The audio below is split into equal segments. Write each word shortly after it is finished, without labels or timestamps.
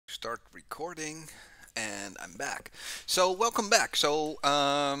start recording, and I'm back. So welcome back.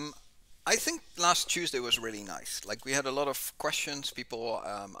 I think last Tuesday was really nice. Like we had a lot of questions. People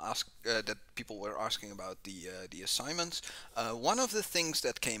that people were asking about the assignments. One of the things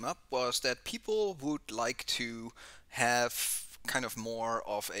that came up was that people would like to have kind of more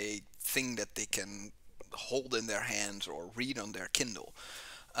of a thing that they can hold in their hands or read on their Kindle.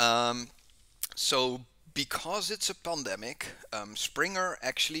 Um, so, because it's a pandemic, Springer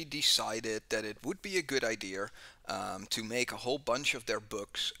actually decided that it would be a good idea to make a whole bunch of their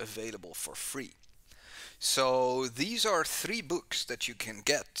books available for free. So, these are three books that you can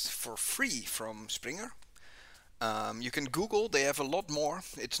get for free from Springer. You can Google, they have a lot more.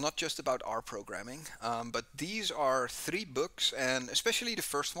 It's not just about R programming, but these are three books, and especially the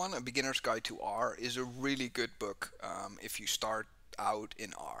first one, A Beginner's Guide to R, is a really good book if you start out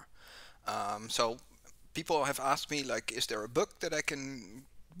in R. So people have asked me, like, is there a book that I can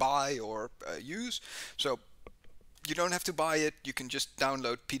buy or use? So you don't have to buy it. You can just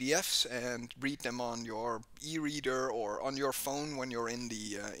download PDFs and read them on your e-reader or on your phone when you're in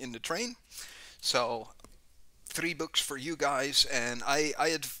the train. So three books for you guys, and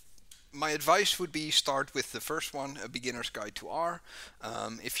my advice would be start with the first one, A Beginner's Guide to R.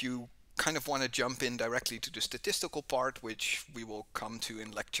 If you kind of want to jump in directly to the statistical part, which we will come to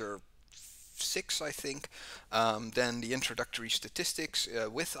in lecture 6, I think, then the introductory statistics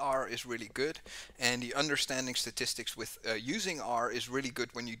with R is really good, and the understanding statistics with using R is really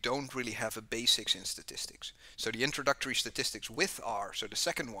good when you don't really have a basics in statistics. So the introductory statistics with R, so the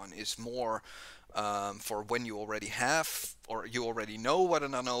second one, is more for when you already have or you already know what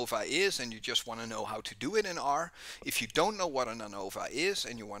an ANOVA is and you just want to know how to do it in R. If you don't know what an ANOVA is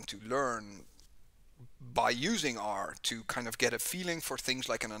and you want to learn by using R to kind of get a feeling for things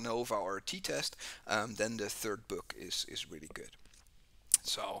like an ANOVA or a t-test, then the third book is really good.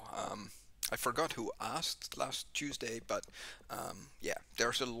 So I forgot who asked last Tuesday, but yeah,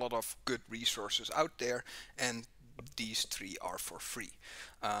 there's a lot of good resources out there, and these three are for free.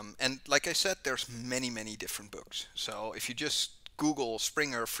 And like I said, there's many different books. So if you just Google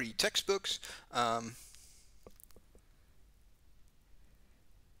Springer free textbooks,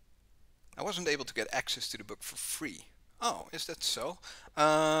 I wasn't able to get access to the book for free. Oh, is that so?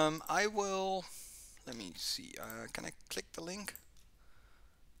 I will, let me see, can I click the link?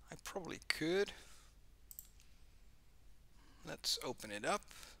 I probably could. Let's open it up.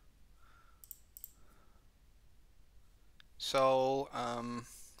 So,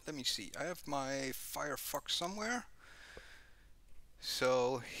 let me see, I have my Firefox somewhere.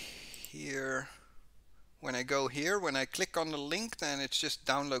 So here, when I go here, when I click on the link, then it's just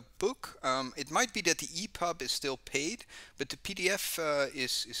download book. It might be that the EPUB is still paid, but the PDF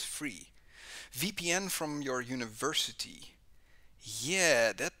is free. VPN from your university.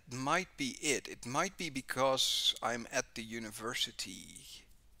 Yeah, that might be it. It might be because I'm at the university.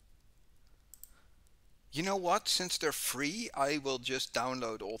 You know what? Since they're free, I will just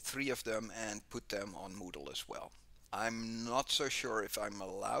download all three of them and put them on Moodle as well. I'm not so sure if I'm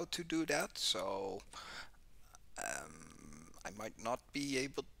allowed to do that, so I might not be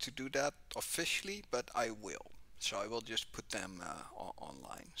able to do that officially, but I will. So I will just put them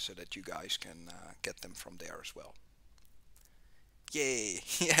online so that you guys can get them from there as well. Yay!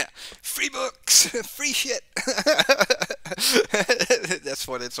 Yeah, free books, free shit. That's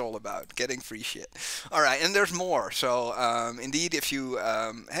what it's all about, getting free shit. All right, and there's more. So indeed, if you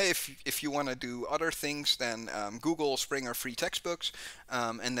hey, if you want to do other things, then Google Springer free textbooks,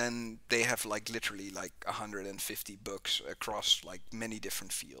 and then they have like literally like 150 books across like many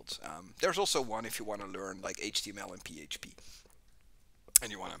different fields. There's also one if you want to learn like HTML and PHP,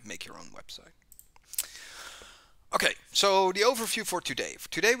 and you want to make your own website. Okay, so the overview for today.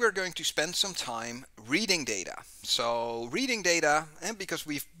 Today we're going to spend some time reading data. So reading data, and because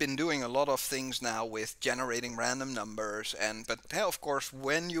we've been doing a lot of things now with generating random numbers, but of course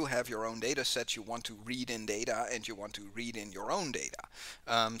when you have your own data sets, you want to read in data and you want to read in your own data.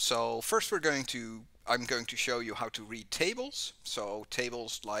 So first I'm going to show you how to read tables. So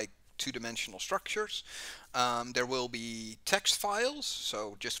tables like two-dimensional structures. There will be text files,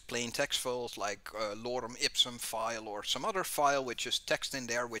 so just plain text files like lorem ipsum file or some other file which is text in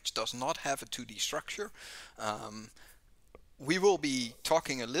there which does not have a 2D structure. We will be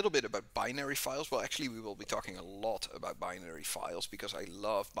talking a little bit about binary files. Well, actually we will be talking a lot about binary files because I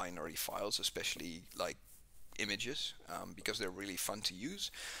love binary files, especially like images, because they're really fun to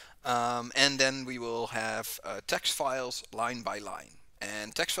use. And then we will have text files line by line.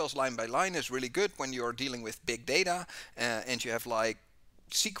 And text files line by line is really good when you're dealing with big data and you have like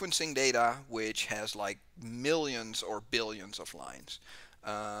sequencing data which has like millions or billions of lines.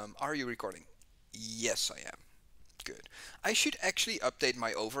 Are you recording? Yes, I am. Good. I should actually update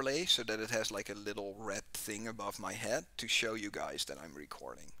my overlay so that it has like a little red thing above my head to show you guys that I'm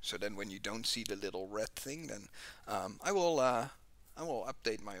recording. So then when you don't see the little red thing, then I will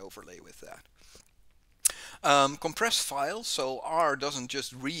update my overlay with that. Compressed files, so R doesn't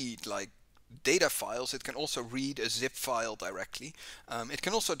just read like data files, it can also read a zip file directly. It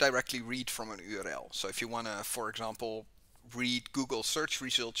can also directly read from an URL. So if you want to, for example, read Google search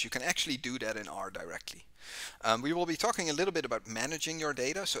results, you can actually do that in R directly. We will be talking a little bit about managing your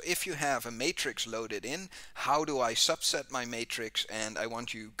data. So if you have a matrix loaded in, how do I subset my matrix? And I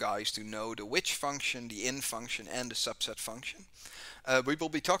want you guys to know the which function, the in function, and the subset function. We will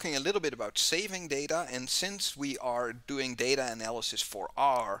be talking a little bit about saving data, and since we are doing data analysis for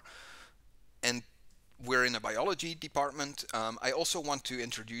R, and we're in a biology department, I also want to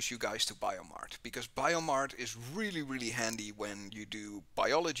introduce you guys to Biomart, because Biomart is really handy when you do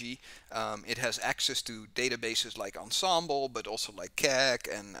biology. It has access to databases like Ensemble, but also like KEGG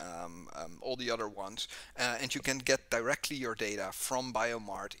and all the other ones, and you can get directly your data from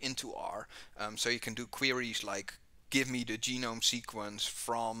Biomart into R. So you can do queries like give me the genome sequence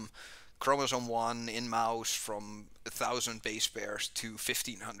from chromosome 1 in mouse from 1,000 base pairs to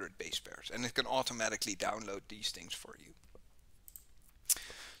 1,500 base pairs, and it can automatically download these things for you.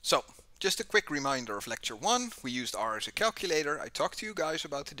 So just a quick reminder of lecture 1. We used R as a calculator. I talked to you guys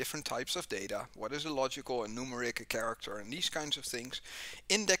about the different types of data. What is a logical, a numeric, a character, and these kinds of things.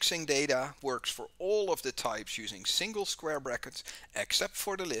 Indexing data works for all of the types using single square brackets, except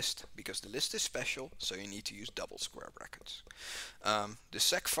for the list, because the list is special, so you need to use double square brackets. The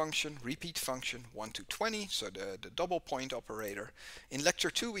sec function, repeat function, 1 to 20, so the double point operator. In lecture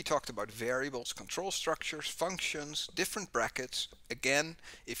 2 we talked about variables, control structures, functions, different brackets. Again,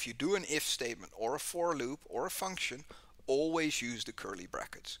 if you do an if statement or a for loop or a function, always use the curly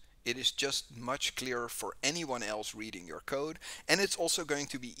brackets. It is just much clearer for anyone else reading your code, and it's also going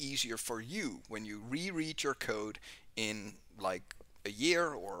to be easier for you when you reread your code in like a year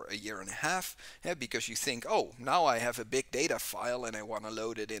or a year and a half, because you think, oh, now I have a big data file and I want to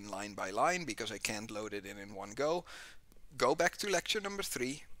load it in line by line because I can't load it in one go. Go back to lecture number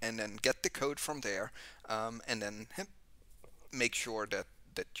 3 and then get the code from there, and then make sure that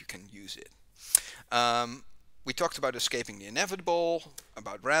you can use it. We talked about escaping the inevitable,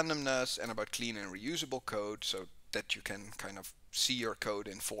 about randomness, and about clean and reusable code, so that you can kind of see your code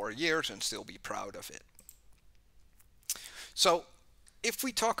in 4 years and still be proud of it. So if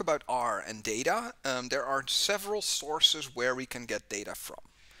we talk about R and data, there are several sources where we can get data from.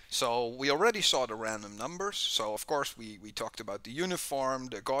 So we already saw the random numbers. So of course we talked about the uniform,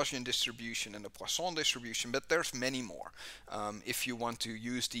 the Gaussian distribution, and the Poisson distribution, but there's many more. If you want to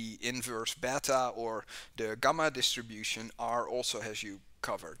use the inverse beta or the gamma distribution, R also has you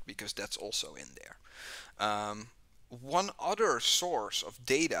covered because that's also in there. One other source of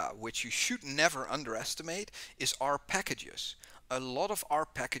data which you should never underestimate is R packages. A lot of R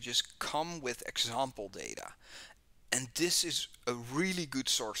packages come with example data. And this is a really good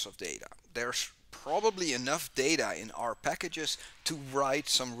source of data. There's probably enough data in R packages to write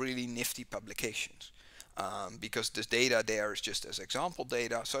some really nifty publications. Because this data there is just as example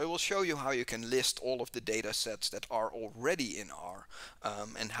data. So I will show you how you can list all of the data sets that are already in R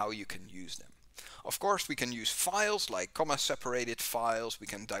and how you can use them. Of course, we can use files like comma-separated files. We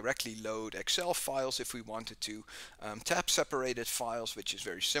can directly load Excel files if we wanted to. Tab-separated files, which is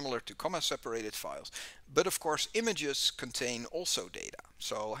very similar to comma-separated files. But of course, images contain also data.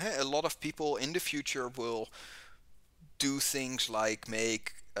 So a lot of people in the future will do things like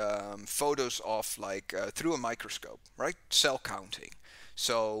make photos of through a microscope, right? Cell counting.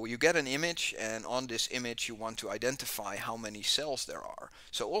 So you get an image, and on this image you want to identify how many cells there are.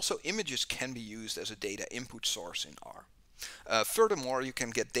 So also images can be used as a data input source in R. Furthermore, you can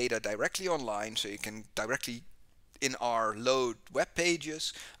get data directly online, so you can directly in R load web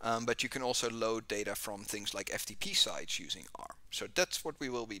pages, but you can also load data from things like FTP sites using R. So that's what we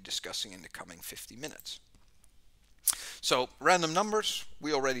will be discussing in the coming 50 minutes. So random numbers,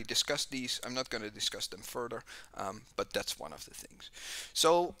 we already discussed these. I'm not going to discuss them further, but that's one of the things.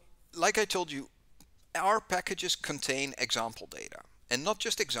 So like I told you, our packages contain example data. And not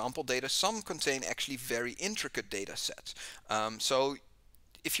just example data, some contain actually very intricate data sets. So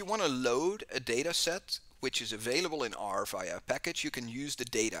if you want to load a data set which is available in R via a package, you can use the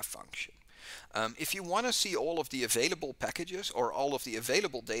data function. If you want to see all of the available packages or all of the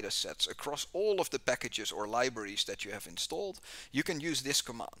available data sets across all of the packages or libraries that you have installed, you can use this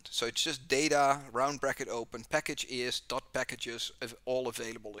command. So it's just data, round bracket open, package is dot packages, all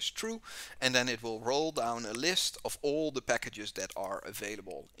available is true, and then it will roll down a list of all the packages that are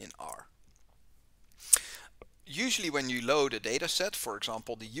available in R. Usually when you load a data set, for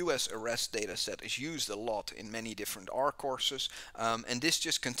example, the US arrest data set is used a lot in many different R courses, and this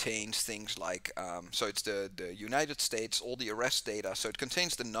just contains things like, so it's the United States, all the arrest data, so it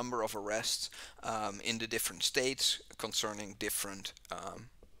contains the number of arrests in the different states concerning different,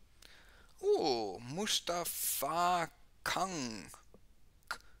 Mustafa Kang,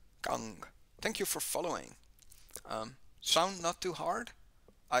 thank you for following. Sound not too hard?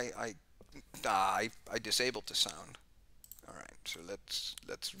 I disabled the sound. All right, so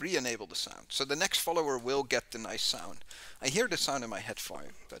let's re-enable the sound. So the next follower will get the nice sound. I hear the sound in my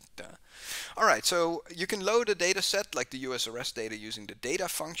headphone, but all right. So you can load a data set like the US arrest data using the data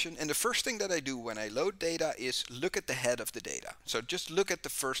function. And the first thing that I do when I load data is look at the head of the data. So just look at the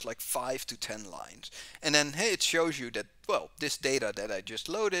first like 5 to 10 lines, and then hey, it shows you that, well, this data that I just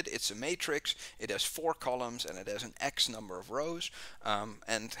loaded, it's a matrix. It has 4 columns and it has an X number of rows.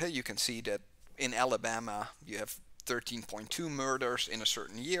 And hey, you can see that in Alabama you have 13.2 murders in a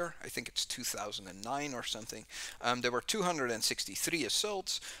certain year. I think it's 2009 or something. There were 263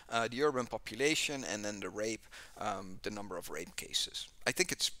 assaults, the urban population, and then the rape, the number of rape cases. I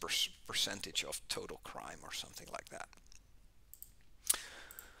think it's percentage of total crime or something like that.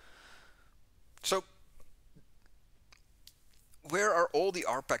 So where are all the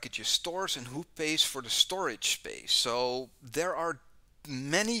R packages stored and who pays for the storage space? So there are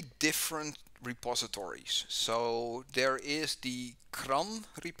many different repositories. So there is the cron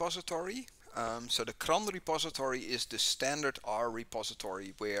repository. So the cron repository is the standard R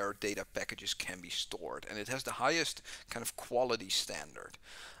repository where data packages can be stored, and it has the highest kind of quality standard.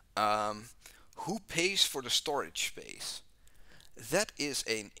 Who pays for the storage space? That is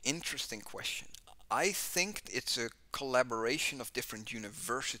an interesting question. I think it's a collaboration of different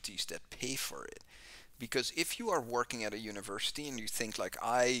universities that pay for it. Because if you are working at a university and you think like,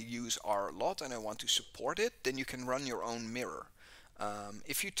 I use R a lot and I want to support it, then you can run your own mirror.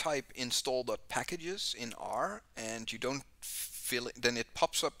 If you type install.packages in R and you don't fill it, then it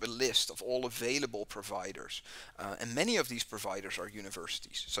pops up a list of all available providers. And many of these providers are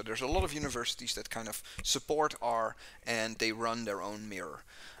universities. So there's a lot of universities that kind of support R and they run their own mirror.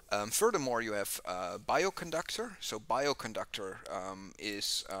 Furthermore, you have Bioconductor. So Bioconductor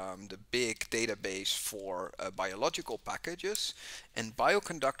is the big database for biological packages, and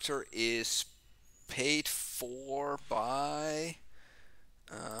Bioconductor is paid for by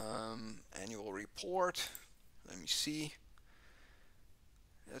annual report. Let me see.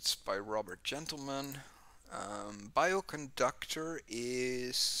 That's by Robert Gentleman. Bioconductor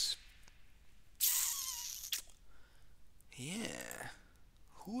is, yeah.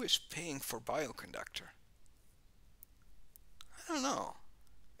 Who is paying for Bioconductor? I don't know.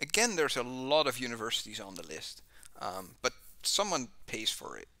 Again, there's a lot of universities on the list, but someone pays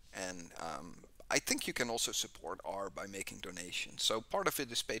for it, and I think you can also support R by making donations. So part of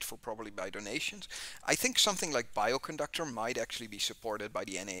it is paid for probably by donations. I think something like Bioconductor might actually be supported by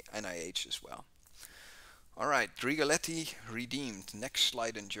the NIH as well. All right, Rigaletti redeemed. Next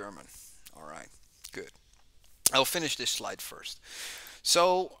slide in German. All right, good. I'll finish this slide first.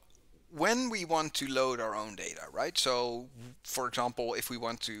 So when we want to load our own data, right? So for example, if we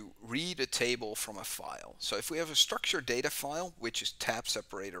want to read a table from a file. So if we have a structured data file, which is tab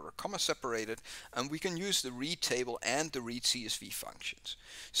separated or comma separated, and we can use the read table and the read CSV functions.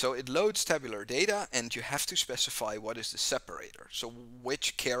 So it loads tabular data and you have to specify what is the separator. So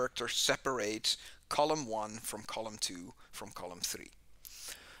which character separates column 1 from column 2 from column 3.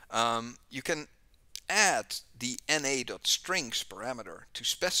 You can add the na.strings parameter to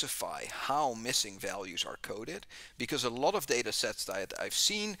specify how missing values are coded, because a lot of data sets that I've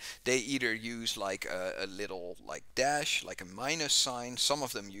seen, they either use like a little like dash, like a minus sign. Some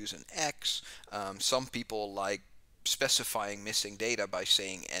of them use an X. Some people like specifying missing data by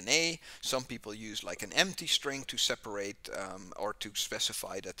saying NA. Some people use like an empty string to separate or to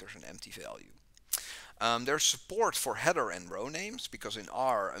specify that there's an empty value. There's support for header and row names, because in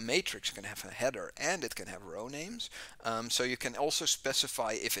R a matrix can have a header and it can have row names. So you can also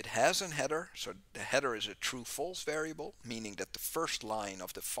specify if it has a header. So the header is a true-false variable, meaning that the first line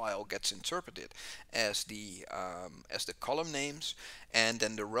of the file gets interpreted as the column names, and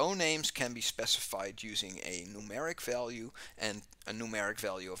then the row names can be specified using a numeric value, and a numeric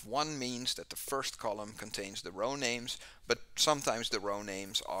value of 1 means that the first column contains the row names, but sometimes the row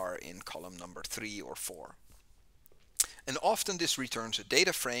names are in column number 3 or 4. And often this returns a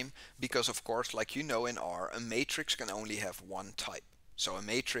data frame because, of course, like you know in R, a matrix can only have one type. So a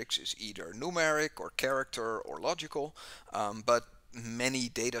matrix is either numeric or character or logical, but many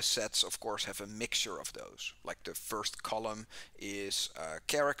data sets, of course, have a mixture of those. Like the first column is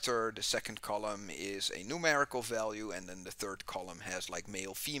character, the second column is a numerical value, and then the third column has like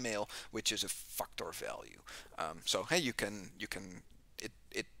male, female, which is a factor value. So hey,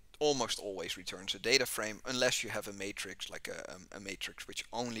 it almost always returns a data frame unless you have a matrix like a matrix which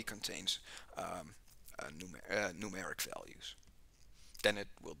only contains numeric values. Then it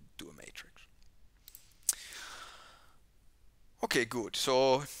will do a matrix. Okay, gut.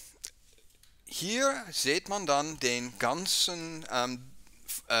 So hier sieht man dann den ganzen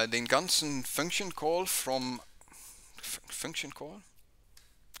function call from function call.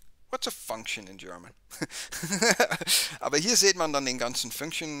 What's a function in German? Aber hier sieht man dann den ganzen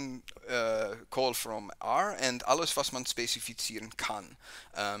Function Call from R und alles, was man spezifizieren kann.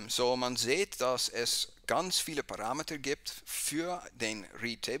 So man sieht, dass es ganz viele Parameter gibt für den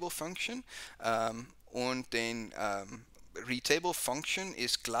read.table Function und den read.table Function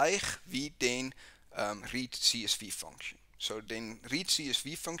ist gleich wie den read.csv Function. So den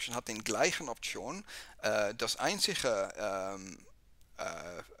read.csv Function hat den gleichen Option. Das einzige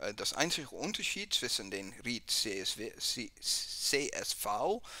Unterschied zwischen den read.csv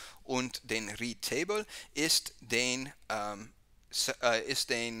und den read.table ist den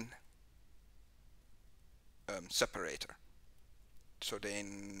Separator. So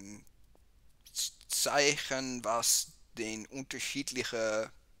den Zeichen, was den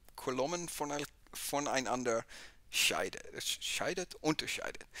unterschiedlichen Kolumnen voneinander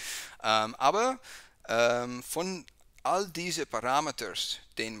unterscheidet. Aber von all diese Parameters,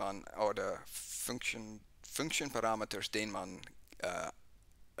 den man, oder Function Parameters, den man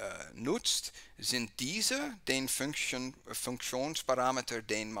nutzt, sind diese den Funktionsparameter,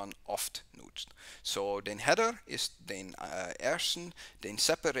 den man oft nutzt. So, den Header ist den ersten, den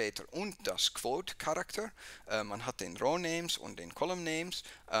Separator und das Quote-Charakter. Man hat den Row-Names und den Column-Names,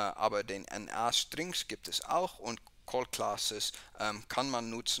 aber den NA-Strings gibt es auch und Call Classes kann man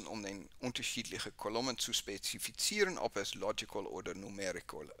nutzen, um den unterschiedlichen Kolumnen zu spezifizieren, ob es logical oder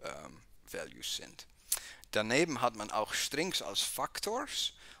numerical Values sind. Daneben hat man auch Strings als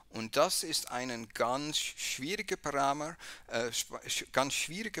Factors und das ist ein ganz schwieriger Parameter,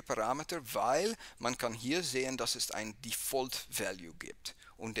 weil man kann hier sehen, dass es ein Default Value gibt.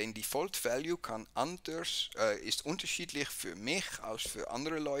 Und den Default Value ist unterschiedlich für mich als für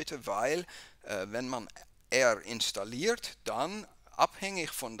andere Leute, weil wenn man R installiert, dann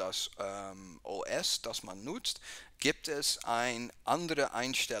abhängig von das OS, das man nutzt, gibt es eine andere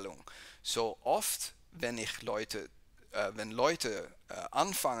Einstellung. So oft, wenn Leute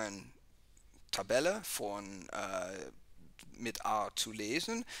anfangen, Tabelle mit A zu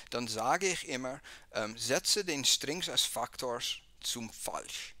lesen, dann sage ich immer, setze den Strings als Factors zum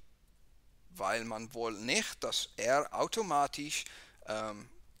Falsch. Weil man will nicht, dass R automatisch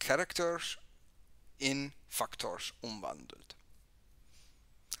Characters in factors umwandelt.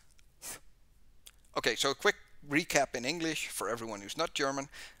 Okay, so a quick recap in English for everyone who's not German.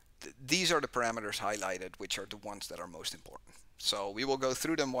 These are the parameters highlighted, which are the ones that are most important. So we will go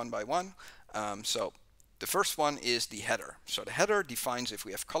through them one by one. So the first one is the header. So the header defines if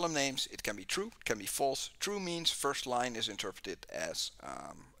we have column names, it can be true, it can be false. True means first line is interpreted as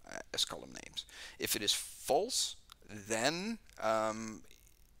column names. If it is false, then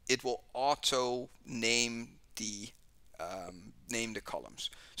it will auto name the columns.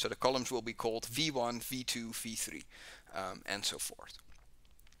 So the columns will be called V1, V2, V3, and so forth.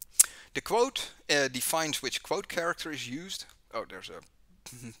 The quote defines which quote character is used. Oh, there's a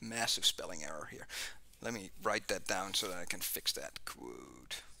massive spelling error here. Let me write that down so that I can fix that.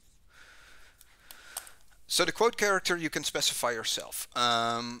 Quote. So the quote character you can specify yourself.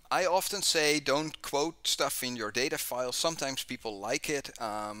 I often say don't quote stuff in your data file. Sometimes people like it.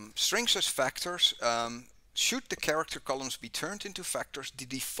 Strings as factors. Should the character columns be turned into factors, the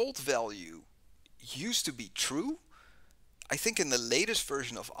default value used to be true. I think in the latest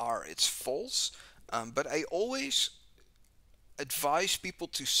version of R it's false, but I always advise people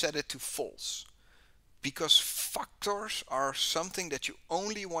to set it to false. Because factors are something that you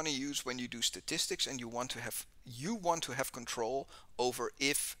only want to use when you do statistics and you want to have control over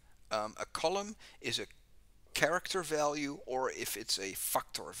if a column is a character value or if it's a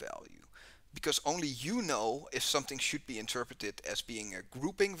factor value. Because only you know if something should be interpreted as being a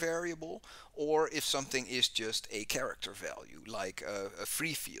grouping variable or if something is just a character value, like a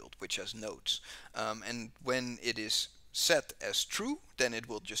free field which has notes. And when it is set as true, then it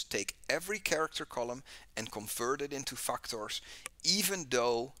will just take every character column and convert it into factors, even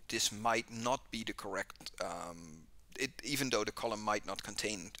though this might not be the correct, even though the column might not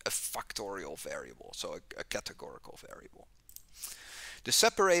contain a factorial variable, so a categorical variable. The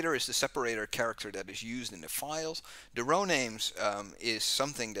separator is the separator character that is used in the files. The row names is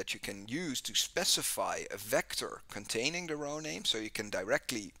something that you can use to specify a vector containing the row name, so you can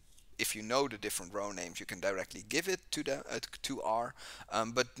directly, if you know the different row names, you can directly give it to R,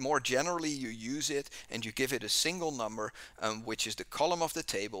 but more generally you use it and you give it a single number, which is the column of the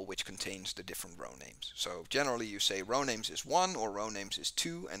table which contains the different row names. So generally you say row names is 1 or row names is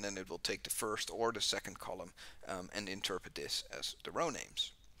 2, and then it will take the first or the second column and interpret this as the row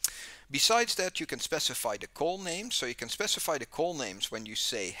names. Besides that, you can specify the call names. So you can specify the call names when you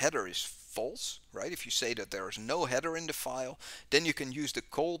say header is false, right? If you say that there is no header in the file, then you can use the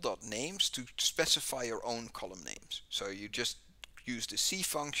call.names to specify your own column names. So you just use the C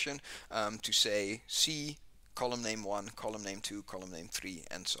function to say C, column name 1, column name 2, column name 3,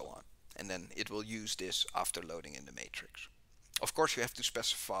 and so on. And then it will use this after loading in the matrix. Of course, you have to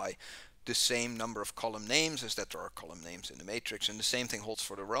specify the same number of column names as that there are column names in the matrix, and the same thing holds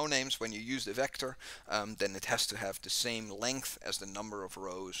for the row names. When you use the vector, then it has to have the same length as the number of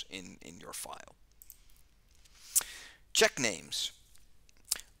rows in your file. Check names.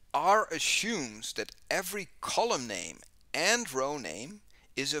 R assumes that every column name and row name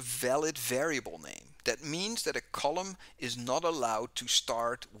is a valid variable name. That means that a column is not allowed to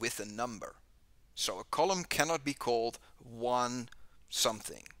start with a number. So a column cannot be called 1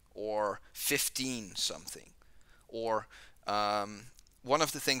 something or 15 something. Or one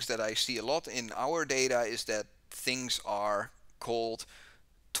of the things that I see a lot in our data is that things are called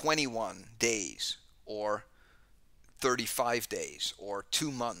 21 days or 35 days or 2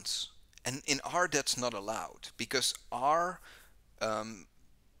 months. And in R that's not allowed, because R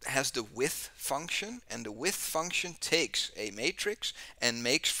has the width function, and the width function takes a matrix and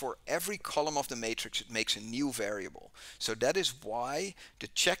makes for every column of the matrix, it makes a new variable. So that is why the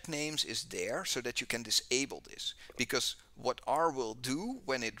check names is there, so that you can disable this. Because what R will do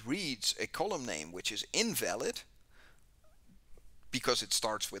when it reads a column name which is invalid, because it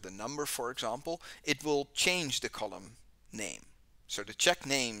starts with a number, for example, it will change the column name. So the check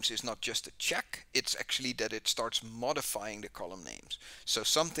names is not just a check, it's actually that it starts modifying the column names. So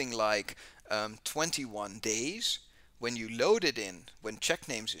something like 21 days, when you load it in, when check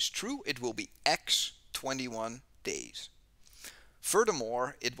names is true, it will be X 21 days.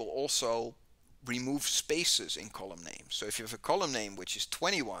 Furthermore, it will also remove spaces in column names. So if you have a column name which is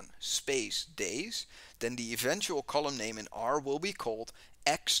 21 space days, then the eventual column name in R will be called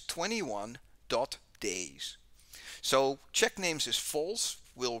x21.days. So check names is false.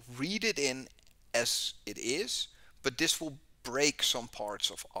 We'll read it in as it is, but this will break some parts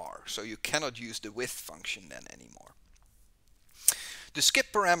of R. So you cannot use the width function then anymore. The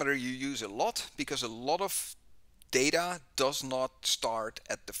skip parameter you use a lot, because a lot of data does not start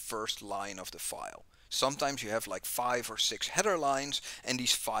at the first line of the file. Sometimes you have like 5 or 6 header lines, and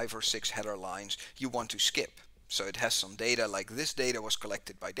these 5 or 6 header lines you want to skip. So it has some data, like this data was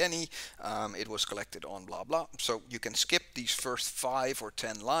collected by Danny, it was collected on blah blah. So you can skip these first 5 or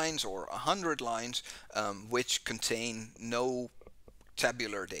 10 lines or 100 lines which contain no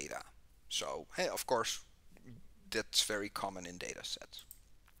tabular data. So hey, of course that's very common in data sets.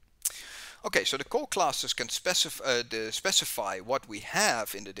 Okay, so the call classes can specify what we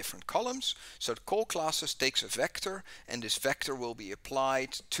have in the different columns. So the call classes takes a vector, and this vector will be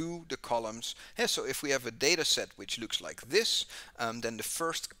applied to the columns. Yeah, so if we have a data set which looks like this, then the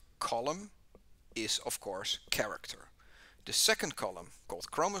first column is of course character. The second column, called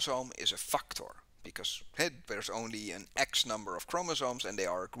chromosome, is a factor, because there's only an X number of chromosomes and they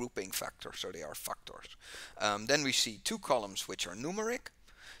are a grouping factor, so they are factors. Then we see 2 columns which are numeric.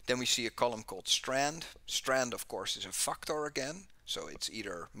 Then we see a column called strand. Strand, of course, is a factor again. So it's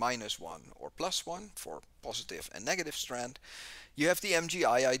either -1 or +1 for positive and negative strand. You have the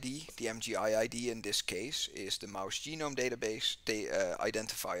MGI ID. The MGI ID in this case is the mouse genome database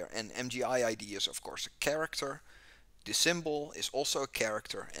identifier. And MGI ID is, of course, a character. The symbol is also a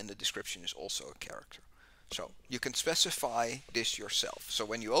character, and the description is also a character. So you can specify this yourself. So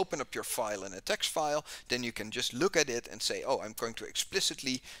when you open up your file in a text file, then you can just look at it and say, oh, I'm going to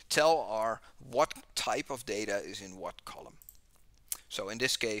explicitly tell R what type of data is in what column. So in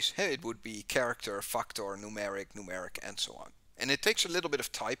this case, it would be character, factor, numeric, and so on. And it takes a little bit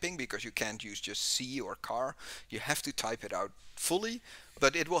of typing, because you can't use just C or char. You have to type it out fully,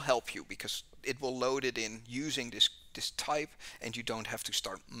 but it will help you, because it will load it in using this type, and you don't have to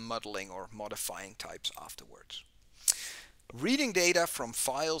start muddling or modifying types afterwards. Reading data from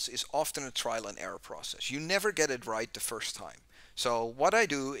files is often a trial and error process. You never get it right the first time. So what I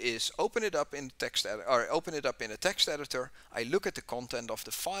do is open it up in a text editor. I look at the content of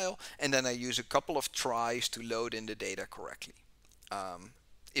the file, and then I use a couple of tries to load in the data correctly.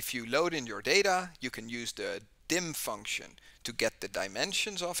 If you load in your data, you can use the dim function to get the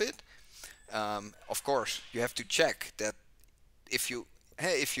dimensions of it. Of course, you have to check that if you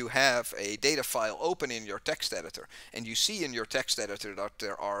have a data file open in your text editor and you see in your text editor that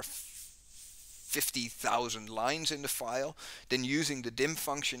there are 50,000 lines in the file, then using the dim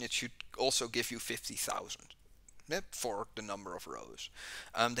function it should also give you 50,000 for the number of rows.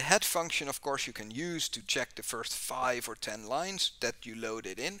 The head function, of course, you can use to check the first 5 or 10 lines that you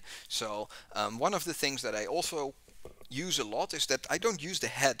loaded in. So one of the things that I also use a lot is that I don't use the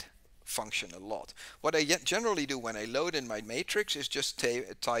head function a lot. What I generally do when I load in my matrix is just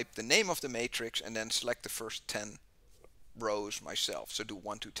type the name of the matrix and then select the first 10 rows myself, so do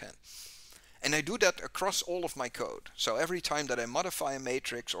 1 to 10. And I do that across all of my code. So every time that I modify a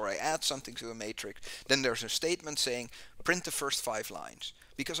matrix or I add something to a matrix, then there's a statement saying print the first 5 lines,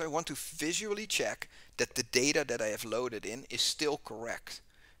 because I want to visually check that the data that I have loaded in is still correct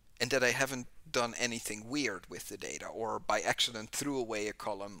and that I haven't done anything weird with the data or by accident threw away a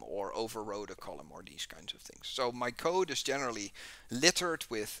column or overrode a column or these kinds of things. So my code is generally littered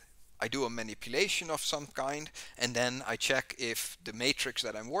with, I do a manipulation of some kind, and then I check if the matrix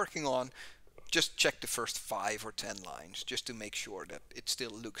that I'm working on, just check the first 5 or 10 lines just to make sure that it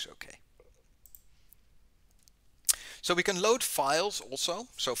still looks okay. So we can load files also.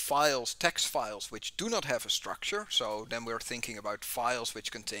 So files, text files which do not have a structure. So then we're thinking about files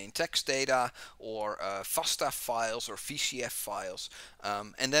which contain text data or FASTA files or VCF files.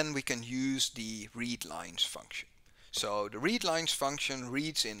 And then we can use the readLines function. So the readLines function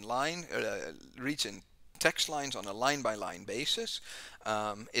reads in text lines on a line-by-line basis.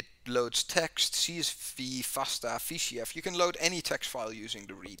 It loads text, CSV, FASTA, VCF. You can load any text file using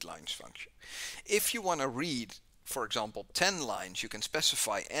the readLines function. If you want to read, for example, 10 lines, you can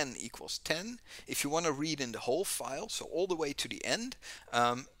specify n equals 10. If you want to read in the whole file, so all the way to the end,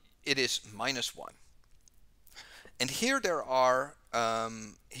 it is -1. And here there are,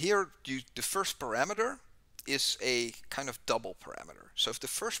 the first parameter is a kind of double parameter. So if the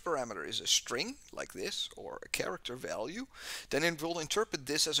first parameter is a string like this or a character value, then it will interpret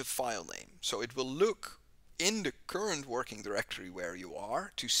this as a file name. So it will look in the current working directory where you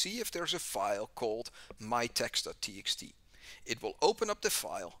are to see if there's a file called mytext.txt. It will open up the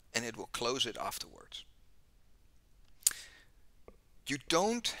file and it will close it afterwards. You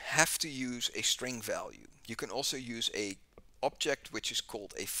don't have to use a string value. You can also use a object which is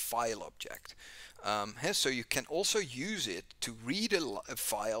called a file object. So you can also use it to read a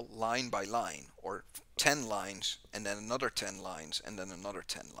file line by line, or 10 lines and then another 10 lines and then another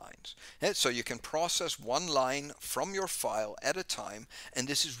 10 lines. So you can process one line from your file at a time, and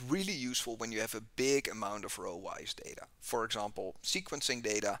this is really useful when you have a big amount of row-wise data. For example, sequencing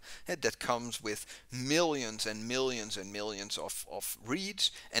data that comes with millions and millions and millions of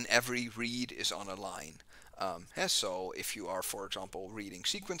reads, and every read is on a line. So if you are, for example, reading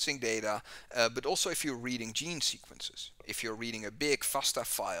sequencing data, but also if you're reading gene sequences, if you're reading a big FASTA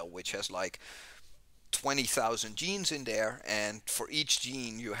file which has like 20,000 genes in there, and for each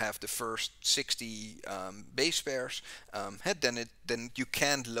gene you have the first 60 base pairs, then you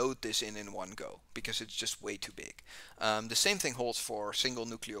can't load this in one go because it's just way too big. The same thing holds for single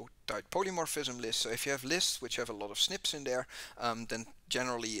nucleotide polymorphism lists. So if you have lists which have a lot of SNPs in there, then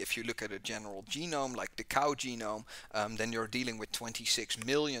generally if you look at a general genome like the cow genome, then you're dealing with 26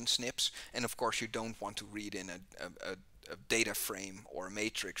 million SNPs, and of course you don't want to read in a data frame or a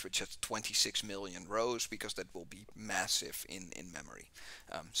matrix which has 26 million rows, because that will be massive in memory.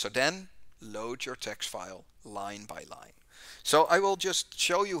 So then load your text file line by line. So I will just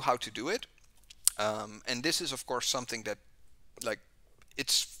show you how to do it. And this is of course something that, like,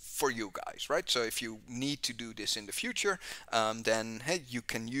 it's for you guys, right? So if you need to do this in the future, then hey, you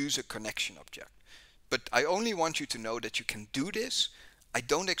can use a connection object. But I only want you to know that you can do this. I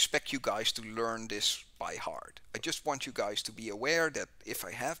don't expect you guys to learn this by heart. I just want you guys to be aware that if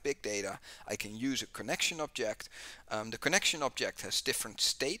I have big data, I can use a connection object. The connection object has different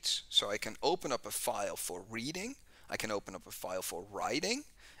states, so I can open up a file for reading, I can open up a file for writing,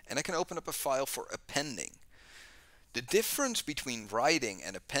 and I can open up a file for appending. The difference between writing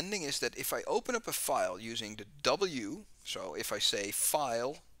and appending is that if I open up a file using the W, so if I say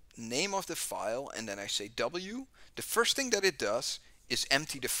file, name of the file, and then I say W, the first thing that it does is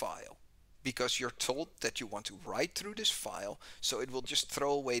empty the file, because you're told that you want to write through this file, so it will just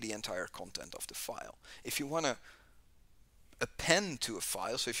throw away the entire content of the file. If you want to append to a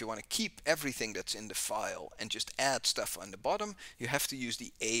file, so if you want to keep everything that's in the file and just add stuff on the bottom, you have to use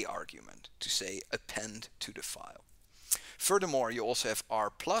the a argument to say append to the file. Furthermore, you also have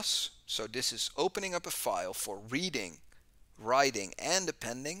r+, so this is opening up a file for reading, writing, and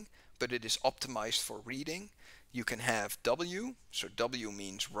appending, but it is optimized for reading. You can have w, so w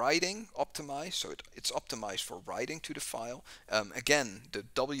means writing optimized, so it's optimized for writing to the file. Again, the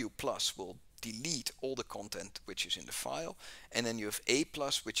w+ will delete all the content which is in the file, and then you have a+,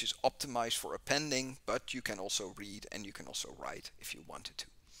 which is optimized for appending, but you can also read and you can also write if you wanted to.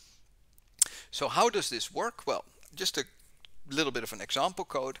 So how does this work? Well, just a little bit of an example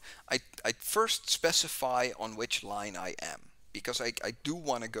code. I first specify on which line I am, because I do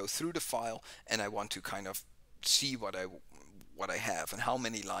want to go through the file and I want to kind of see what I have and how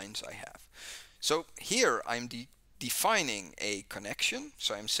many lines I have. So here I'm defining a connection,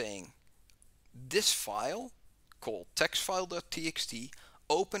 so I'm saying this file called textfile.txt,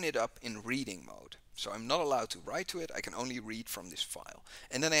 open it up in reading mode. So I'm not allowed to write to it, I can only read from this file.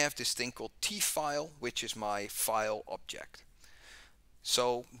 And then I have this thing called tfile, which is my file object.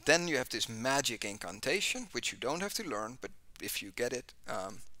 So then you have this magic incantation, which you don't have to learn, but if you get it,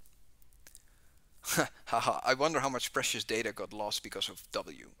 haha, I wonder how much precious data got lost because of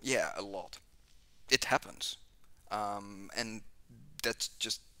W. Yeah, a lot. It happens. And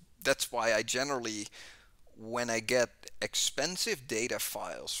that's why I generally, when I get expensive data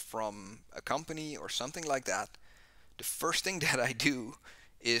files from a company or something like that, the first thing that I do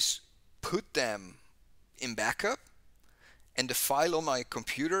is put them in backup, and the file on my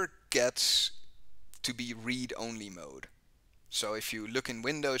computer gets to be read-only mode. So if you look in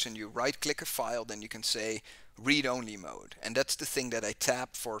Windows and you right-click a file, then you can say read-only mode. And that's the thing that I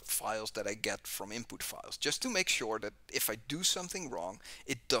tap for files that I get from input files, just to make sure that if I do something wrong,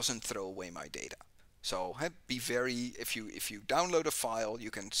 it doesn't throw away my data. So be very, if you download a file,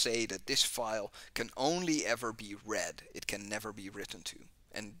 you can say that this file can only ever be read. It can never be written to.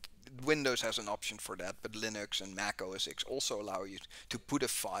 And Windows has an option for that, but Linux and Mac OS X also allow you to put a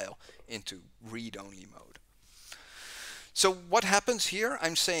file into read-only mode. So what happens here?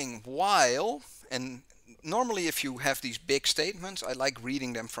 I'm saying while, and normally if you have these big statements, I like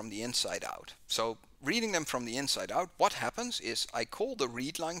reading them from the inside out. So reading them from the inside out, what happens is I call the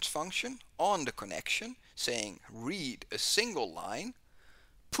readLines function on the connection, saying read a single line,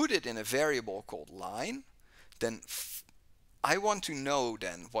 put it in a variable called line, then I want to know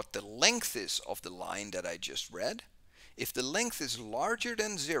then what the length is of the line that I just read. If the length is larger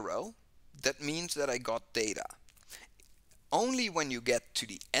than 0, that means that I got data. Only when you get to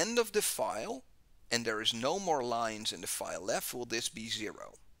the end of the file and there is no more lines in the file left will this be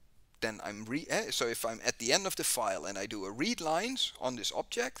 0. Then so if I'm at the end of the file and I do a read lines on this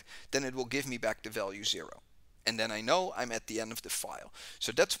object, then it will give me back the value 0. And then I know I'm at the end of the file.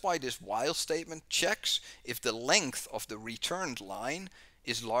 So that's why this while statement checks if the length of the returned line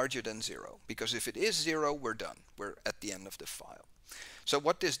is larger than 0. Because if it is 0, we're done. We're at the end of the file. So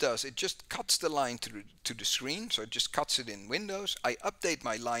what this does, it just cuts the line to the screen, so it just cuts it in Windows. I update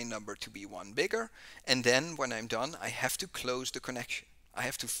my line number to be 1 bigger, and then when I'm done, I have to close the connection. I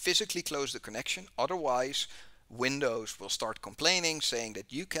have to physically close the connection, otherwise Windows will start complaining, saying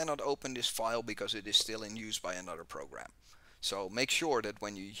that you cannot open this file because it is still in use by another program. So make sure that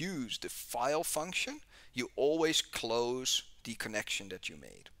when you use the file function, you always close the connection that you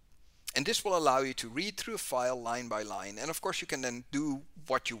made. And this will allow you to read through a file line by line, and of course you can then do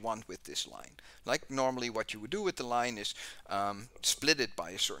what you want with this line. Like normally what you would do with the line is split it by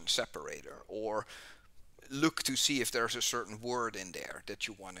a certain separator, or look to see if there's a certain word in there that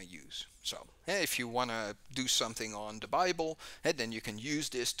you want to use. So if you want to do something on the Bible, then you can use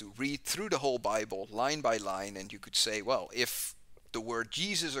this to read through the whole Bible line by line, and you could say, well, if the word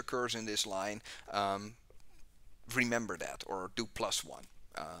Jesus occurs in this line, remember that, or do +1.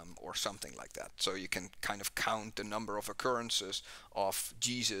 Or something like that. So you can kind of count the number of occurrences of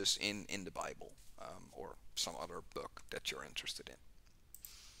Jesus in the Bible, or some other book that you're interested in.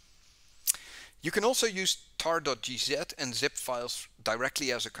 You can also use tar.gz and zip files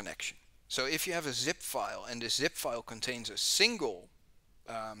directly as a connection. So if you have a zip file and this zip file contains a single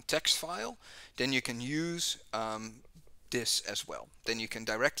text file, then you can use this as well. Then you can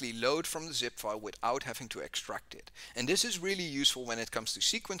directly load from the zip file without having to extract it. And this is really useful when it comes to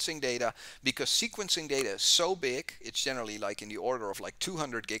sequencing data, because sequencing data is so big, it's generally like in the order of like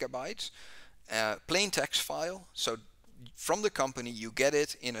 200 gigabytes. Plain text file, so from the company you get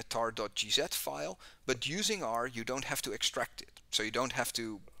it in a tar.gz file, but using R you don't have to extract it. So you don't have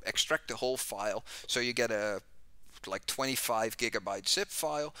to extract the whole file, so you get a like 25 gigabyte zip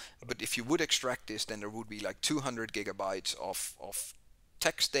file, but if you would extract this, then there would be like 200 gigabytes of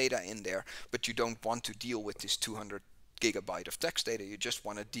text data in there, but you don't want to deal with this 200 gigabyte of text data. You just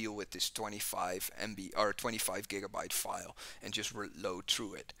want to deal with this 25 MB or 25 gigabyte file and just load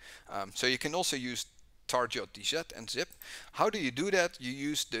through it. So you can also use tar.dz and zip. How do you do that? You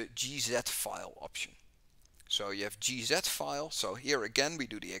use the gz file option. So you have gz file. So here again we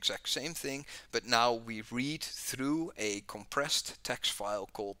do the exact same thing, but now we read through a compressed text file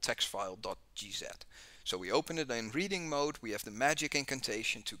called textfile.gz. So we open it in reading mode. We have the magic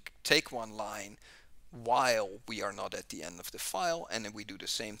incantation to take one line while we are not at the end of the file, and then we do the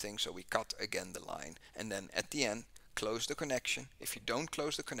same thing. So we cut again the line, and then at the end close the connection. If you don't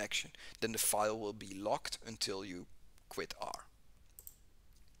close the connection, then the file will be locked until you quit R.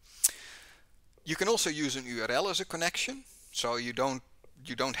 You can also use an URL as a connection, so you don't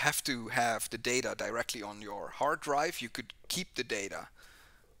have to have the data directly on your hard drive. You could keep the data.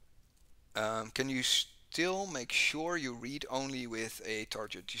 Can you still make sure you read only with a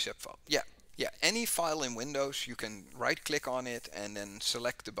tar.gz file? Yeah, any file in Windows, you can right click on it and then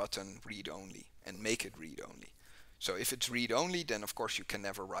select the button read only and make it read only. So if it's read only, then of course you can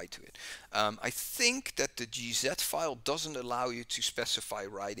never write to it. I think that the gz file doesn't allow you to specify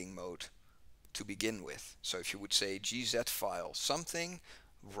writing mode to begin with. So if you would say gz file something,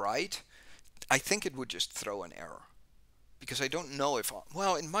 write, I think it would just throw an error. Because I don't know if,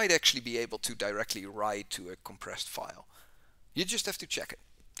 well, it might actually be able to directly write to a compressed file. You just have to check it.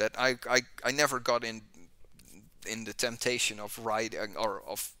 That I never got in the temptation of writing or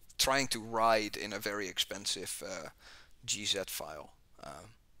of trying to write in a very expensive gz file.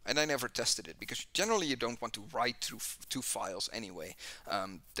 And I never tested it, because generally you don't want to write through two files anyway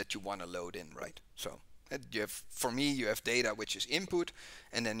that you want to load in, right? So you have, for me, you have data which is input,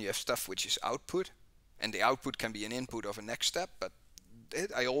 and then you have stuff which is output, and the output can be an input of a next step, but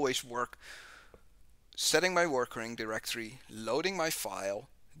I always work setting my working directory, loading my file,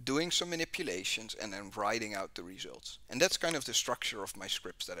 doing some manipulations, and then writing out the results. And that's kind of the structure of my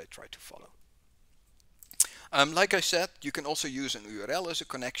scripts that I try to follow. Like I said, you can also use an URL as a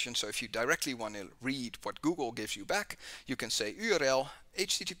connection. So if you directly want to read what Google gives you back, you can say URL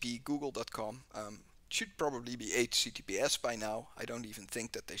http google.com. Should probably be HTTPS by now. I don't even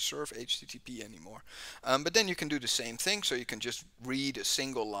think that they serve HTTP anymore. But then you can do the same thing. So you can just read a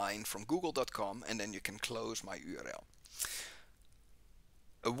single line from google.com, and then you can close my URL.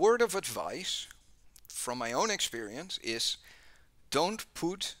 A word of advice from my own experience is, don't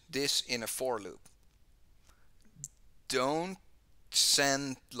put this in a for loop. Don't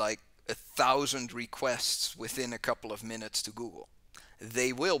send like 1,000 requests within a couple of minutes to Google.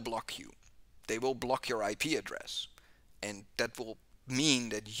 They will block you. They will block your IP address. And that will mean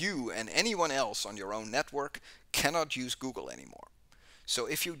that you and anyone else on your own network cannot use Google anymore. So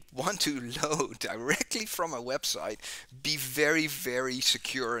if you want to load directly from a website, be very, very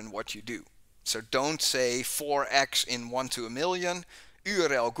secure in what you do. So don't say 4x in 1 to a million,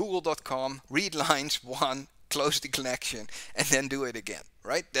 URL google.com, readLines 1, close the connection, and then do it again,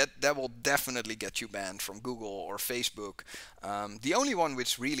 right? That will definitely get you banned from Google or Facebook. The only one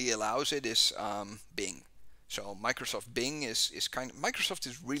which really allows it is Bing. So Microsoft Bing is Microsoft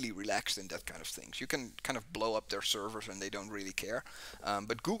is really relaxed in that kind of things. You can kind of blow up their servers and they don't really care.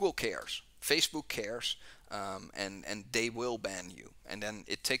 But Google cares, Facebook cares, and they will ban you. And then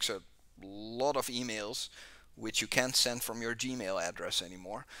it takes a lot of emails, which you can't send from your Gmail address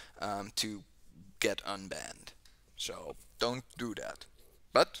anymore, to get unbanned. So don't do that.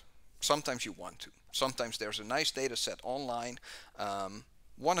 But sometimes you want to. Sometimes there's a nice data set online.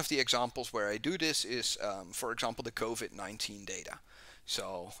 One of the examples where I do this is, for example, the COVID-19 data.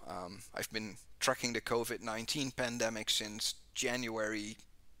 So I've been tracking the COVID-19 pandemic since January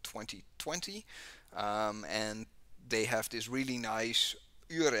 2020, and they have this really nice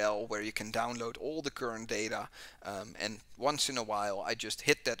URL where you can download all the current data, and once in a while I just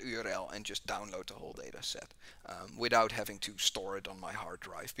hit that URL and just download the whole data set without having to store it on my hard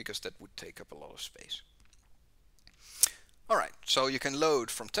drive, because that would take up a lot of space. Alright, so you can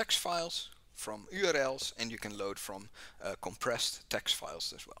load from text files, from URLs, and you can load from compressed text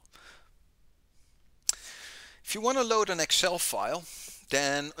files as well. If you want to load an Excel file,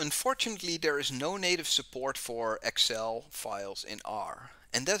 then unfortunately there is no native support for Excel files in R.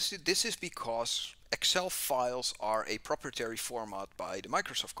 And this is because Excel files are a proprietary format by the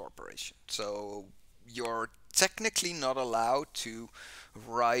Microsoft Corporation. So you're technically not allowed to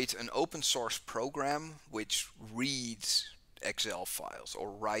write an open source program which reads Excel files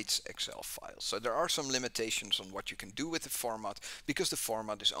or writes Excel files. So there are some limitations on what you can do with the format because the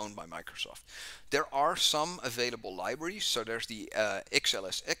format is owned by Microsoft. There are some available libraries. So there's the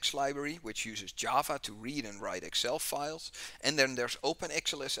XLSX library, which uses Java to read and write Excel files. And then there's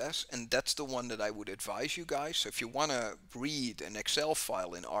OpenXLSS, and that's the one that I would advise you guys. So if you want to read an Excel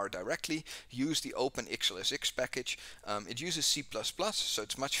file in R directly, use the OpenXLSX package. It uses C++, so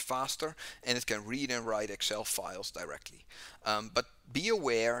it's much faster, and it can read and write Excel files directly. But be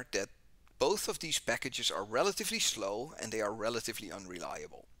aware that both of these packages are relatively slow and they are relatively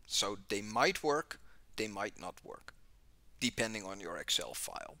unreliable. So they might work, they might not work, depending on your Excel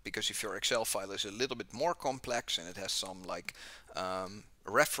file. Because if your Excel file is a little bit more complex and it has some like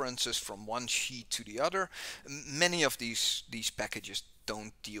references from one sheet to the other, many of these packages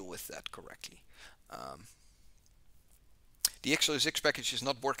don't deal with that correctly. The XLSX package is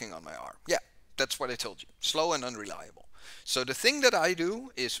not working on my R. Yeah, that's what I told you. Slow and unreliable. So the thing that I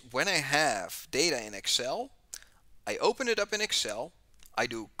do is when I have data in Excel, I open it up in Excel, I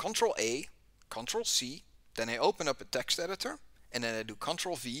do Control A, Control C, then I open up a text editor, and then I do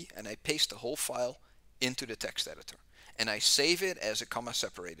Control V and I paste the whole file into the text editor. And I save it as a comma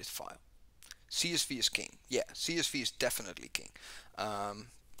separated file. CSV is king. Yeah, CSV is definitely king.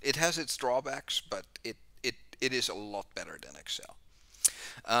 It has its drawbacks, but it is a lot better than Excel.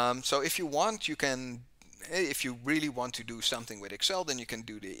 So if you want, you can, if you really want to do something with Excel, then you can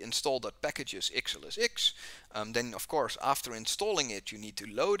do the install.packages XLSX. Then of course, after installing it, you need to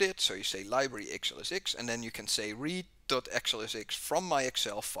load it. So you say library XLSX, and then you can say read.xlsx from my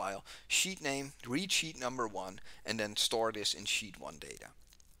Excel file, sheet name, read sheet number 1, and then store this in sheet 1 data.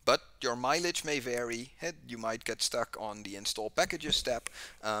 But your mileage may vary. You might get stuck on the install packages step.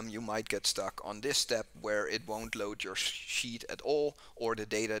 You might get stuck on this step where it won't load your sheet at all, or the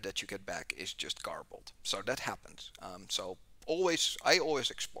data that you get back is just garbled. So that happens. So I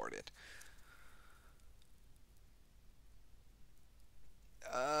always export it.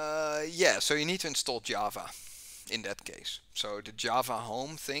 Yeah, so you need to install Java in that case. So the Java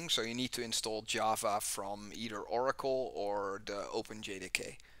home thing, so you need to install Java from either Oracle or the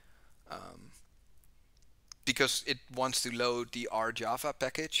OpenJDK. Because it wants to load the RJava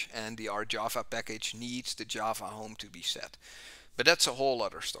package, and the RJava package needs the Java home to be set. But that's a whole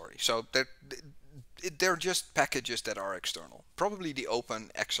other story. So they're just packages that are external. Probably the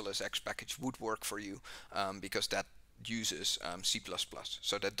OpenXLSX package would work for you because that uses C++,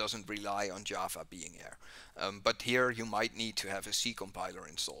 so that doesn't rely on Java being there. But here you might need to have a C compiler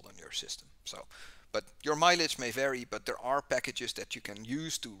installed on your system. So, but your mileage may vary, but there are packages that you can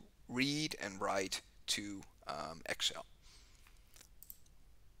use to read and write to Excel.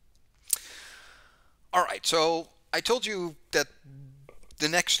 Alright, so I told you that the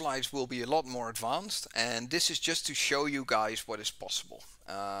next slides will be a lot more advanced, and this is just to show you guys what is possible.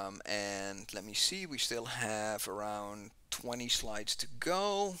 And let me see, we still have around 20 slides to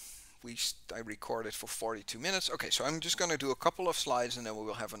go. I recorded for 42 minutes. Okay, so I'm just going to do a couple of slides and then we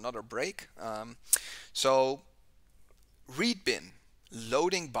will have another break. So read bin,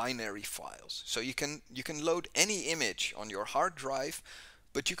 loading binary files. So you can load any image on your hard drive,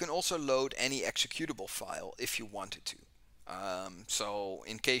 but you can also load any executable file if you wanted to. So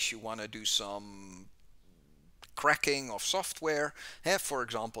in case you want to do some cracking of software, for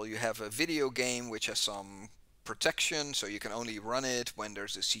example, you have a video game which has some protection, so you can only run it when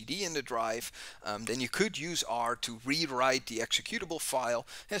there's a CD in the drive, then you could use R to rewrite the executable file,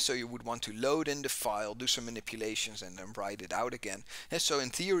 so you would want to load in the file, do some manipulations, and then write it out again. So in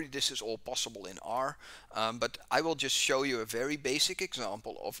theory this is all possible in R, but I will just show you a very basic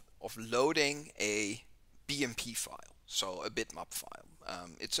example of loading a BMP file, so a bitmap file.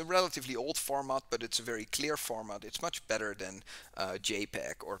 It's a relatively old format, but it's a very clear format. It's much better than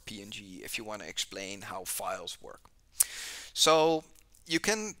JPEG or PNG if you want to explain how files work. So you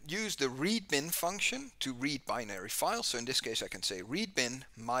can use the read bin function to read binary files. So in this case I can say read bin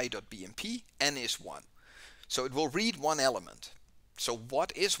my.bmp n is 1. So it will read one element. So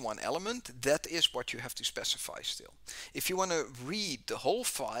what is one element? That is what you have to specify still. If you want to read the whole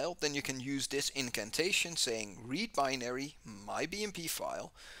file, then you can use this incantation saying read binary my BMP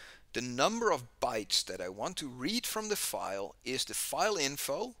file. The number of bytes that I want to read from the file is the file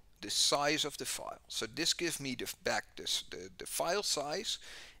info, the size of the file. So this gives me the file size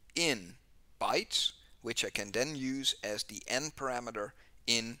in bytes, which I can then use as the n parameter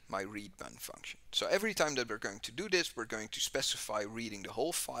in my read bin function. So every time that we're going to do this, we're going to specify reading the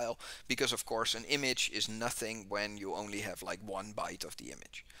whole file, because of course an image is nothing when you only have like 1 byte of the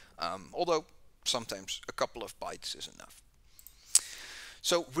image. Although sometimes a couple of bytes is enough.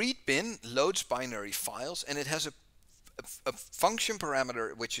 So read bin loads binary files, and it has a function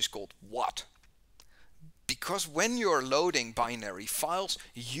parameter which is called what. Because when you're loading binary files,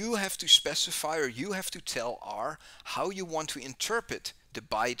 you have to specify, or you have to tell R how you want to interpret the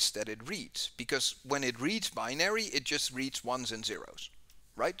bytes that it reads. Because when it reads binary, it just reads ones and zeros,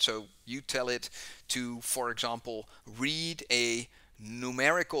 right? So you tell it to, for example, read a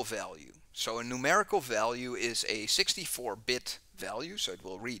numerical value. So a numerical value is a 64-bit value, so it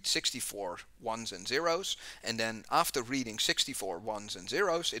will read 64 ones and zeros, and then after reading 64 ones and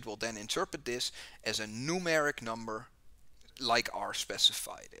zeros, it will then interpret this as a numeric number like R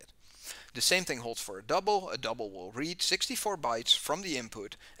specified it. The same thing holds for a double. A double will read 64 bytes from the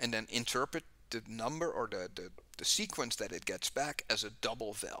input and then interpret the number or the sequence that it gets back as a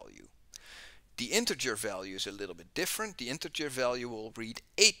double value. The integer value is a little bit different. The integer value will read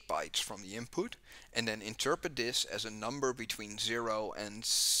 8 bytes from the input and then interpret this as a number between 0 and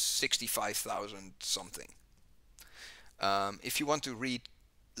 65,000 something. If you want to read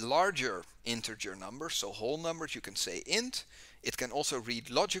larger integer numbers, so whole numbers, you can say int. It can also read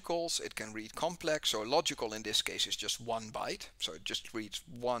logicals, it can read complex. So logical in this case is just 1 byte. So it just reads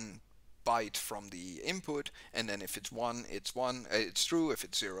 1 byte from the input, and then if it's 1, it's 1, it's true. If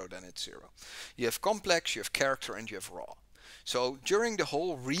it's 0, then it's 0. You have complex, you have character, and you have raw. So during the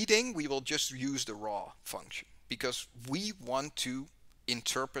whole reading, we will just use the raw function because we want to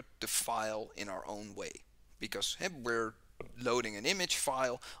interpret the file in our own way. Because we're loading an image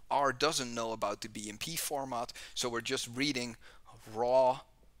file, R doesn't know about the BMP format, so we're just reading raw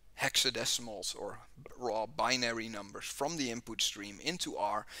hexadecimals or raw binary numbers from the input stream into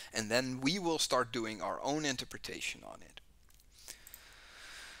R, and then we will start doing our own interpretation on it.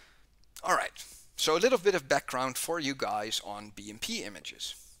 Alright, so a little bit of background for you guys on BMP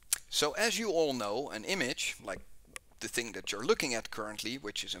images. So as you all know, an image, like the thing that you're looking at currently,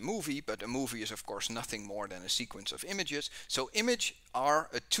 which is a movie, but a movie is of course nothing more than a sequence of images. So images are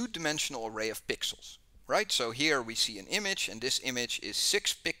a two-dimensional array of pixels. Right, so here we see an image, and this image is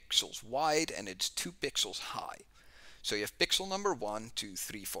 6 pixels wide and it's 2 pixels high. So you have pixel number 1, 2,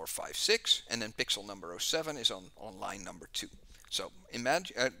 3, 4, 5, 6, and then pixel number 07 is on line number 2. So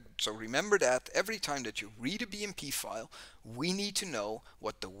remember that every time that you read a BMP file, we need to know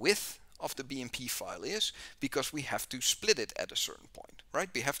what the width of the BMP file is, because we have to split it at a certain point, right?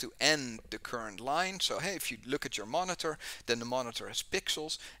 We have to end the current line. So hey, if you look at your monitor, then the monitor has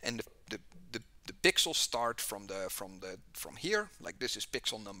pixels, and the pixels start from here, like this is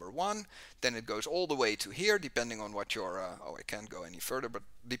pixel number 1, then it goes all the way to here, depending on what your oh, I can't go any further, but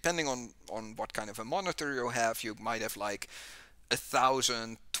depending on what kind of a monitor you have, you might have like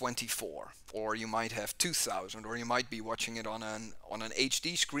 1024, or you might have 2000, or you might be watching it on an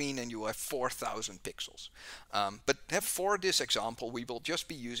HD screen and you have 4000 pixels. But for this example, we will just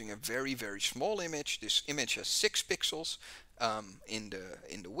be using a very, very small image. This image has 6 pixels in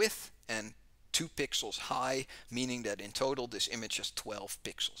the width and 2 pixels high, meaning that in total this image has 12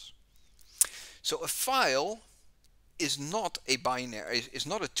 pixels. So a file is not a binary, is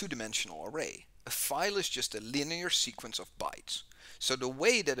not a two-dimensional array. A file is just a linear sequence of bytes. So the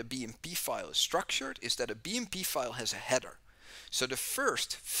way that a BMP file is structured is that a BMP file has a header. So the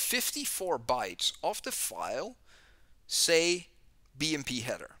first 54 bytes of the file say BMP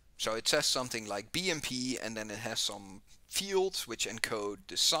header. So it says something like BMP, and then it has some fields which encode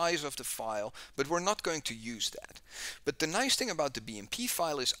the size of the file, but we're not going to use that. But the nice thing about the BMP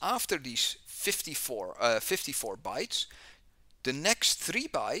file is after these 54 bytes, the next 3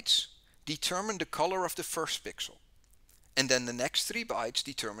 bytes determine the color of the first pixel, and then the next 3 bytes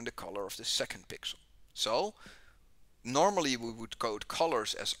determine the color of the second pixel. So normally we would code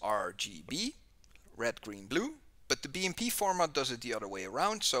colors as RGB, red, green, blue, but the BMP format does it the other way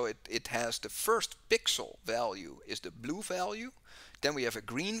around. So it has the first pixel value is the blue value, then we have a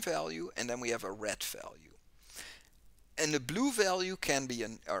green value, and then we have a red value. And the blue value can be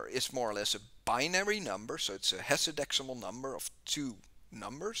is more or less a binary number, so it's a hexadecimal number of 2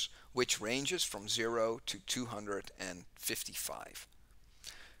 numbers, which ranges from 0 to 255.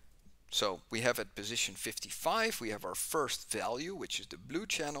 So we have at position 55, we have our first value, which is the blue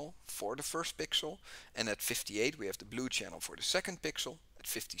channel for the first pixel, and at 58 we have the blue channel for the second pixel, at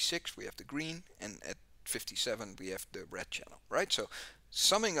 56 we have the green, and at 57 we have the red channel, right? So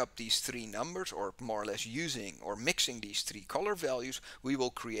summing up these 3 numbers, or more or less using or mixing these 3 color values, we will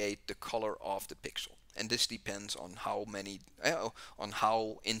create the color of the pixel. And this depends on how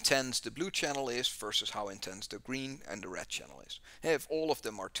intense the blue channel is versus how intense the green and the red channel is. And if all of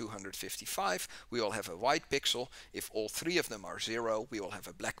them are 255, we will have a white pixel. If all 3 of them are 0, we will have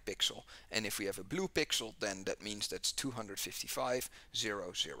a black pixel. And if we have a blue pixel, then that means that's 255,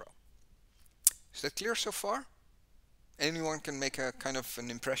 0, 0. Is that clear so far? Anyone can make a kind of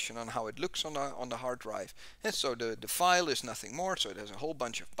an impression on how it looks on the hard drive. And so the file is nothing more, so it has a whole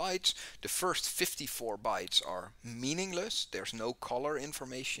bunch of bytes. The first 54 bytes are meaningless. There's no color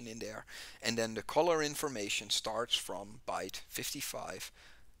information in there. And then the color information starts from byte 55,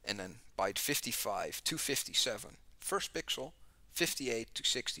 and then byte 55 to 57, first pixel, 58 to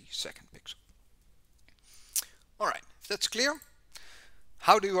 60, second pixel. Alright, if that's clear,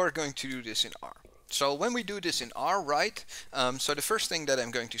 how we are going to do this in R? So when we do this in R, right, so the first thing that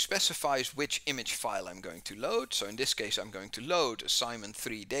I'm going to specify is which image file I'm going to load. So in this case, I'm going to load assignment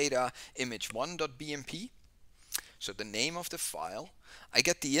 3 data image1.bmp. So the name of the file. I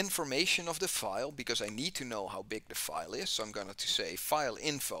get the information of the file because I need to know how big the file is. So I'm going to say file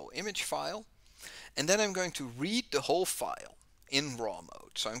info image file. And then I'm going to read the whole file in raw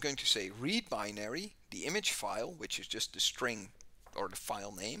mode. So I'm going to say read binary, the image file, which is just the string or the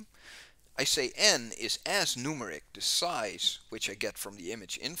file name. I say n is as numeric, the size which I get from the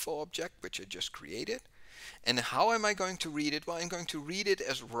image info object, which I just created. And how am I going to read it? Well, I'm going to read it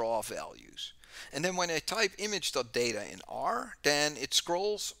as raw values. And then when I type image.data in R, then it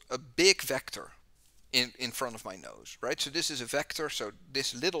scrolls a big vector in front of my nose, right? So this is a vector, so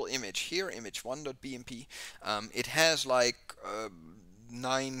this little image here, image1.bmp, it has like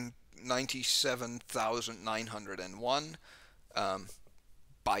 97,901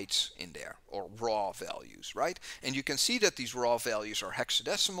 bytes in there, or raw values, right? And you can see that these raw values are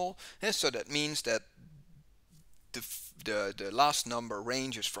hexadecimal, and so that means that the last number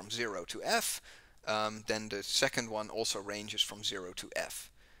ranges from 0 to f, then the second one also ranges from 0 to f.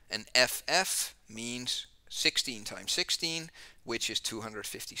 And ff means 16 times 16, which is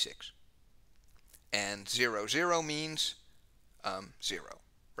 256. And 00 means 0,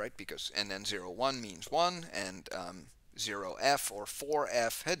 right? Because, and then 01 means 1, and 0f or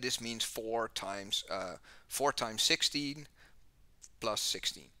 4f, this means 4 times 16 plus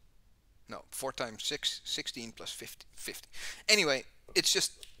 16. No, 4 times 16 plus 50. Anyway, it's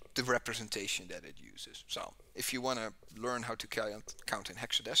just the representation that it uses. So if you want to learn how to count in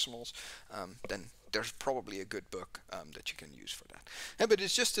hexadecimals, then there's probably a good book that you can use for that. But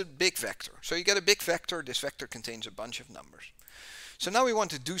it's just a big vector. So you get a big vector. This vector contains a bunch of numbers. So now we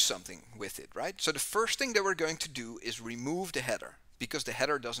want to do something with it, right? So the first thing that we're going to do is remove the header, because the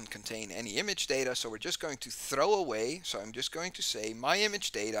header doesn't contain any image data. So we're just going to throw away. So I'm just going to say my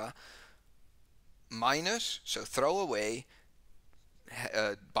image data minus, so throw away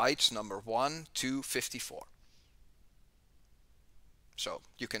bytes number 1 to 54. So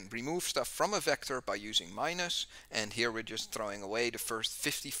you can remove stuff from a vector by using minus, and here we're just throwing away the first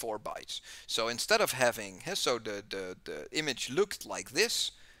 54 bytes. So instead of having, so the image looked like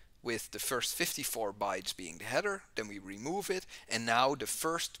this, with the first 54 bytes being the header, then we remove it, and now the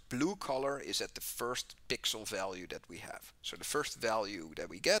first blue color is at the first pixel value that we have. So the first value that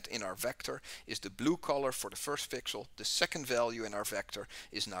we get in our vector is the blue color for the first pixel. The second value in our vector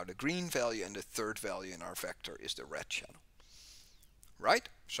is now the green value, and the third value in our vector is the red channel. Right?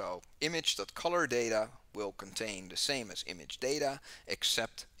 So image.color data will contain the same as image data,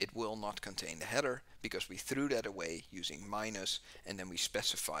 except it will not contain the header, because we threw that away using minus, and then we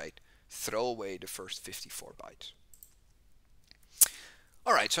specified throw away the first 54 bytes.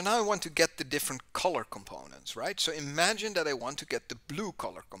 Alright, so now I want to get the different color components, right? So imagine that I want to get the blue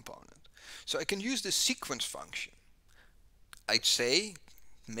color component. So I can use the sequence function. I'd say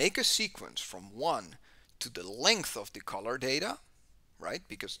make a sequence from 1 to the length of the color data, right?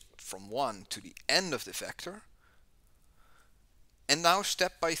 Because from 1 to the end of the vector. And now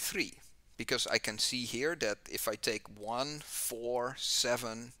step by 3, because I can see here that if I take 1, 4,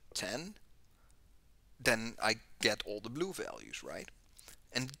 7, 10, then I get all the blue values, right?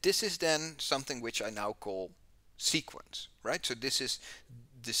 And this is then something which I now call sequence, right? So this is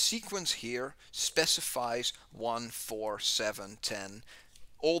the sequence here specifies 1, 4, 7, 10,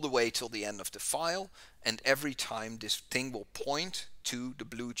 all the way till the end of the file, and every time this thing will point to the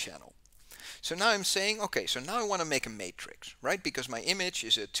blue channel. So now I'm saying, okay, so now I want to make a matrix, right? Because my image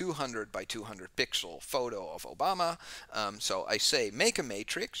is a 200 by 200 pixel photo of Obama. So I say make a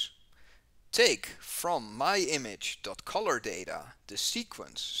matrix, take from my image.color data the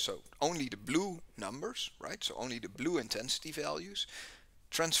sequence, so only the blue numbers, right? So only the blue intensity values,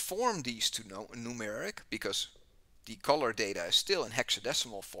 transform these to numeric, because the color data is still in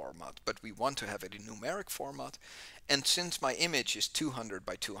hexadecimal format, but we want to have it in numeric format. And since my image is 200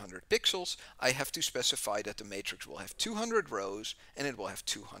 by 200 pixels, I have to specify that the matrix will have 200 rows and it will have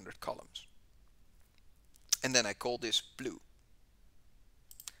 200 columns. And then I call this blue.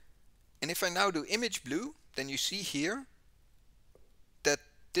 And if I now do image blue, then you see here that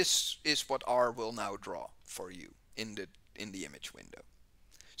this is what R will now draw for you in the image window.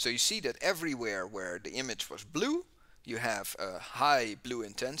 So you see that everywhere where the image was blue, you have a high blue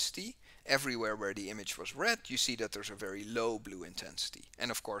intensity. Everywhere where the image was red, you see that there's a very low blue intensity. And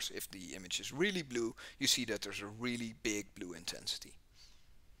of course, if the image is really blue, you see that there's a really big blue intensity.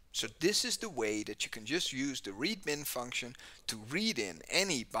 So this is the way that you can just use the read_min function to read in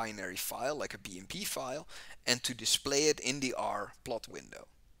any binary file, like a BMP file, and to display it in the R plot window.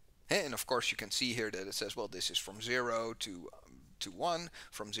 And of course, you can see here that it says, well, this is from 0 to 1,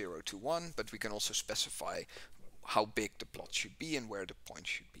 from 0 to 1, but we can also specify how big the plot should be and where the points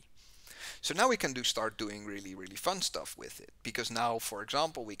should be. So now we can start doing really, really fun stuff with it, because now, for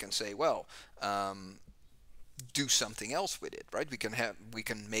example, we can say, well, do something else with it, right? We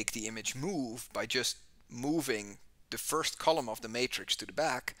can make the image move by just moving the first column of the matrix to the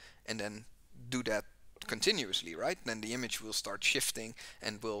back, and then do that continuously, right? Then the image will start shifting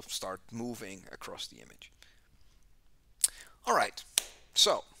and will start moving across the image. All right,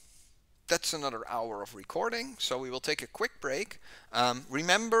 so that's another hour of recording, so we will take a quick break.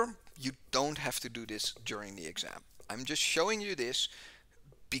 Remember, you don't have to do this during the exam. I'm just showing you this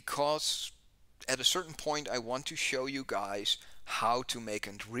because at a certain point I want to show you guys how to make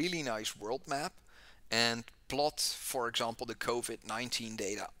a really nice world map and plot, for example, the COVID-19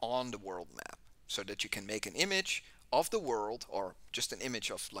 data on the world map, so that you can make an image of the world, or just an image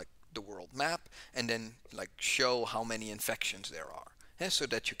of like the world map, and then like show how many infections there are, so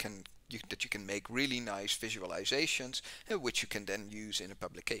that you can make really nice visualizations, which you can then use in a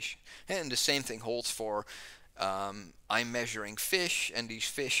publication. And the same thing holds for I'm measuring fish, and these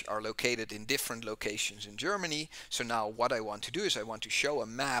fish are located in different locations in Germany. So now what I want to do is I want to show a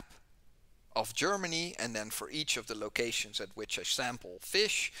map of Germany, and then for each of the locations at which I sample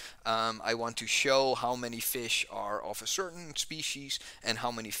fish, I want to show how many fish are of a certain species and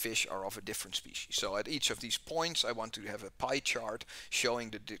how many fish are of a different species. So at each of these points I want to have a pie chart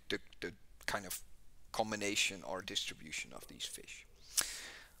showing the kind of combination or distribution of these fish.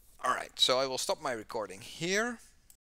 Alright, so I will stop my recording here.